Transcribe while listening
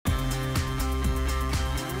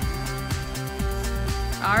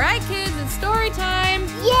All right, kids, it's story time.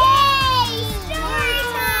 Yay! Story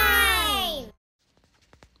time!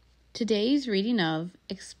 Today's reading of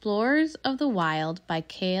Explorers of the Wild by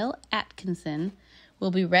Cale Atkinson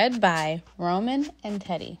will be read by Roman and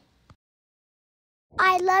Teddy.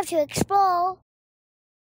 I love to explore.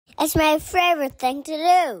 It's my favorite thing to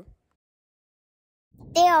do.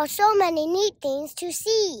 There are so many neat things to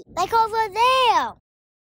see, like over there.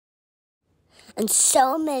 And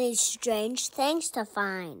so many strange things to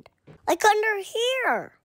find, like under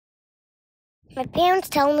here. My parents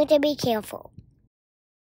tell me to be careful.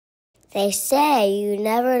 They say you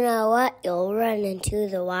never know what you'll run into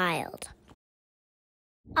the wild.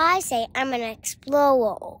 I say I'm an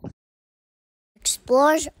explorer.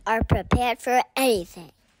 Explorers are prepared for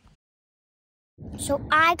anything. So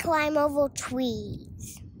I climb over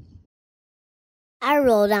trees. I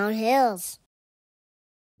roll down hills.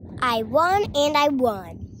 I run and I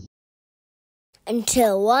run.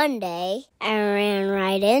 Until one day, I ran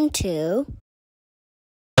right into...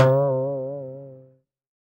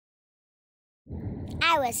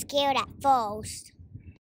 I was scared at first.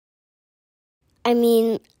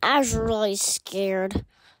 I was really scared.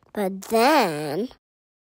 But then...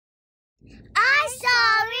 I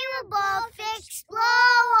saw we were both explorers!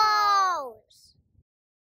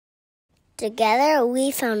 Together, we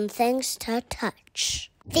found things to touch.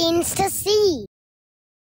 Things to see.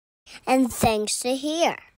 And things to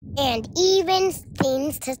hear. And even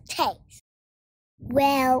things to taste.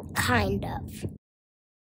 Well, kind of.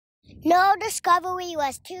 No discovery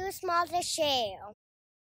was too small to share.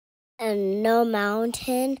 And no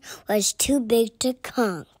mountain was too big to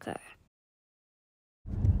conquer.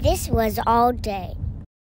 This was all day.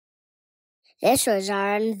 This was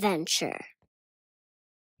our adventure.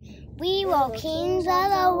 We were kings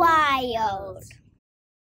of the wild.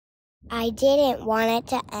 I didn't want it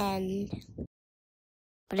to end,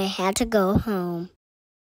 but I had to go home.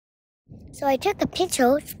 So I took a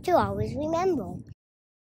picture to always remember.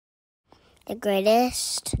 The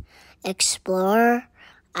greatest explorer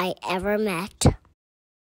I ever met.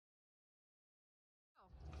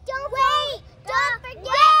 Don't wait!